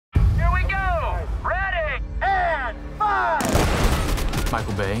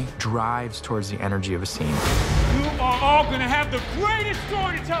Michael Bay drives towards the energy of a scene. You are all gonna have the greatest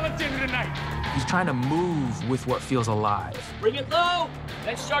story to tell at the end of the night. He's trying to move with what feels alive. Bring it low,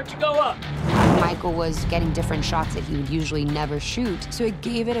 then start to go up. Michael was getting different shots that he would usually never shoot, so it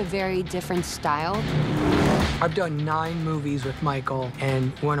gave it a very different style. I've done 9 movies with Michael,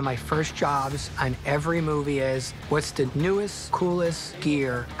 and one of my first jobs on every movie is what's the newest, coolest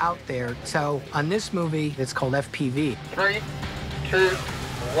gear out there. So on this movie, it's called FPV. 3, 2,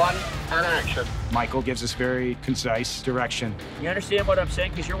 1, and action. Michael gives us very concise direction. You understand what I'm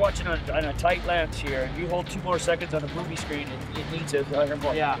saying? Because you're watching on a tight lens here, and you hold 2 more seconds on a movie screen, and it needs a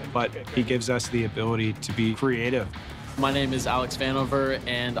more. Yeah. But he gives us the ability to be creative. My name is Alex Vanover,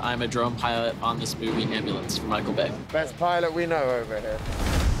 and I'm a drone pilot on this movie, Ambulance, for Michael Bay. Best pilot we know over here.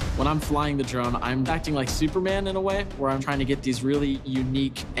 When I'm flying the drone, I'm acting like Superman in a way, where I'm trying to get these really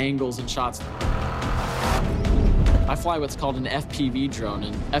unique angles and shots. I fly what's called an FPV drone,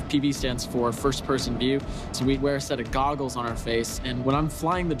 and FPV stands for first-person view. So we wear a set of goggles on our face, and when I'm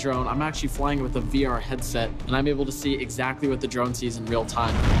flying the drone, I'm actually flying with a VR headset, and I'm able to see exactly what the drone sees in real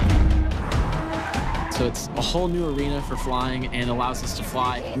time. So it's a whole new arena for flying and allows us to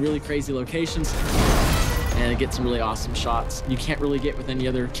fly in really crazy locations and get some really awesome shots you can't really get with any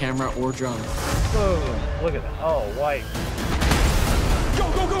other camera or drone. Whoa, look at that. Oh, white.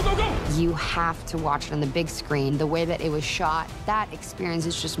 Go, go, go, go, go! You have to watch it on the big screen. The way that it was shot, that experience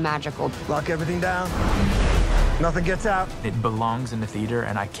is just magical. Lock everything down. Nothing gets out. It belongs in the theater,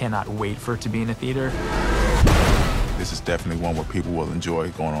 and I cannot wait for it to be in a theater. This is definitely one where people will enjoy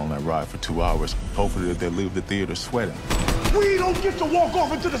going on that ride for 2 hours. Hopefully they'll leave the theater sweating. We don't get to walk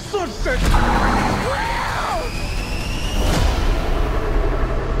off into the sunset.